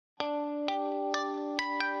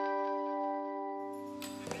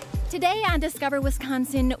Today on Discover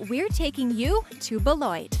Wisconsin, we're taking you to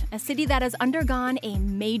Beloit, a city that has undergone a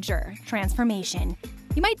major transformation.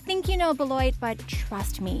 You might think you know Beloit, but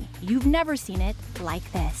trust me, you've never seen it like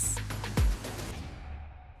this.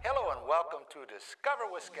 Hello and welcome to Discover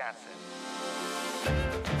Wisconsin.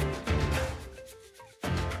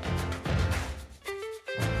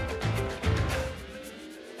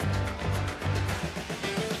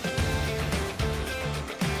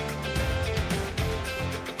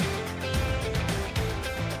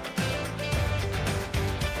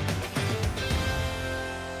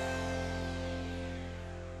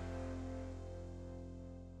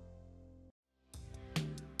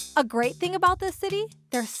 A great thing about this city,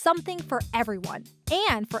 there's something for everyone.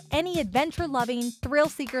 And for any adventure-loving thrill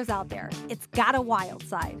seekers out there, it's got a wild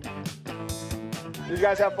side. Did you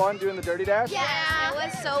guys have fun doing the Dirty Dash? Yeah, it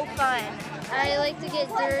was so fun. I like to get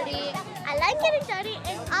dirty. I like getting dirty,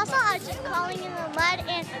 and also I was just crawling in the mud,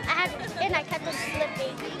 and I kept on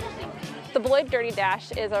slipping. The Beloit Dirty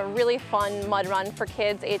Dash is a really fun mud run for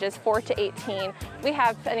kids ages 4 to 18. We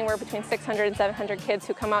have anywhere between 600 and 700 kids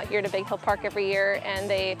who come out here to Big Hill Park every year, and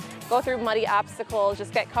they go through muddy obstacles,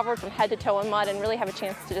 just get covered from head to toe in mud, and really have a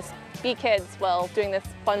chance to just be kids while doing this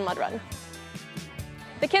fun mud run.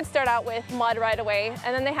 The kids start out with mud right away,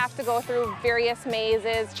 and then they have to go through various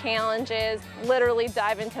mazes, challenges, literally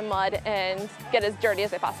dive into mud and get as dirty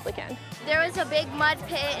as they possibly can. There was a big mud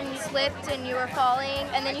pit and you slipped and you were falling,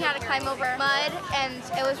 and then you had to climb over mud, and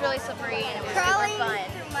it was really slippery and it was Crawling super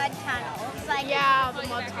fun. through mud tunnels. Like, Yeah, the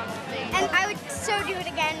mud tunnel thing. and I would so do it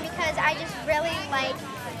again because I just really like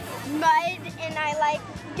mud, and I like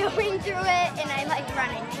going through it, and I like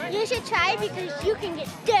running. You should try because you can get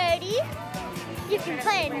dirty, you can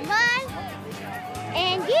play in mud,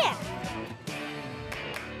 and yeah.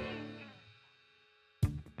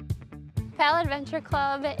 Pal Adventure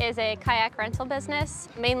Club is a kayak rental business.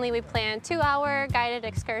 Mainly we plan 2-hour guided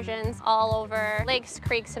excursions all over lakes,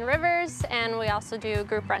 creeks, and rivers, and we also do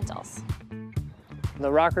group rentals.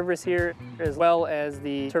 The Rock River's here as well as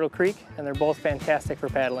the Turtle Creek, and they're both fantastic for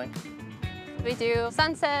paddling. We do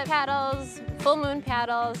sunset paddles, full moon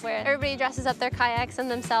paddles, where everybody dresses up their kayaks and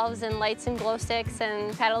themselves in lights and glow sticks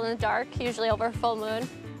and paddle in the dark, usually over full moon.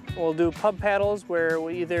 We'll do pub paddles where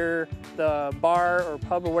either the bar or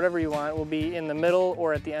pub or whatever you want will be in the middle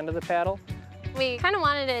or at the end of the paddle. We kind of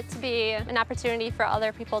wanted it to be an opportunity for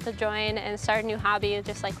other people to join and start a new hobby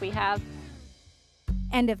just like we have.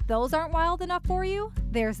 And if those aren't wild enough for you,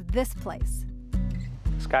 there's this place.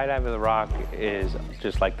 Skydiving the Rock is,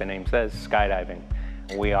 just like the name says, skydiving.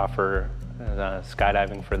 We offer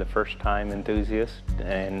skydiving for the first-time enthusiasts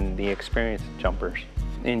and the experienced jumpers.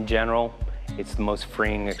 In general, it's the most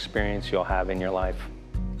freeing experience you'll have in your life.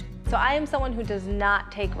 So I am someone who does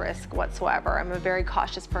not take risk whatsoever. I'm a very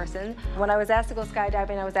cautious person. When I was asked to go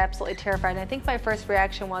skydiving, I was absolutely terrified. And I think my first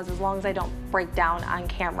reaction was, as long as I don't break down on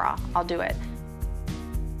camera, I'll do it.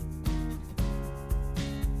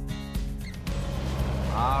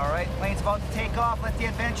 All right, plane's about to take off. Let the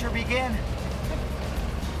adventure begin.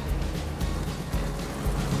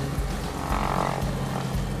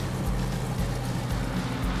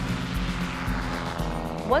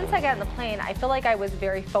 Once I got in the plane, I feel like I was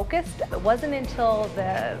very focused. It wasn't until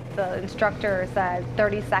the instructor said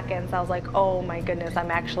 30 seconds, I was like, oh my goodness,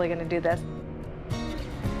 I'm actually gonna do this.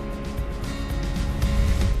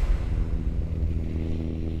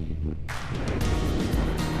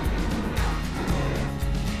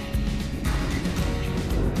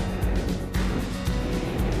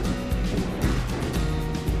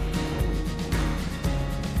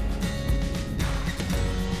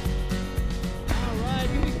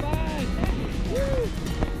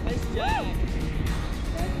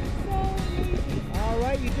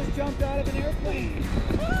 You just jumped out of an airplane.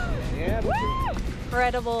 Yeah,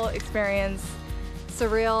 Incredible experience,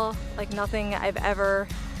 surreal, like nothing I've ever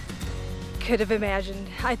could have imagined.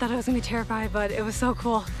 I thought I was gonna be terrified, but it was so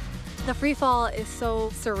cool. The free fall is so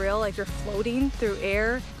surreal, like you're floating through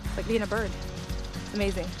air, like being a bird. It's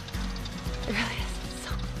amazing. It really is. It's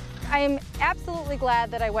so cool. I am absolutely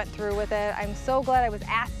glad that I went through with it. I'm so glad I was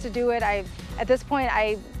asked to do it. At this point,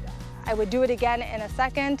 I would do it again in a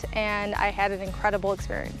second, and I had an incredible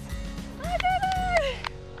experience. I did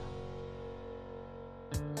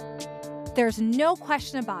it! There's no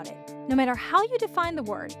question about it. No matter how you define the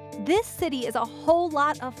word, this city is a whole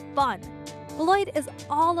lot of fun. Beloit is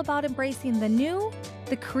all about embracing the new,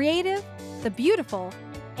 the creative, the beautiful,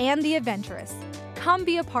 and the adventurous. Come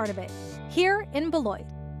be a part of it, here in Beloit.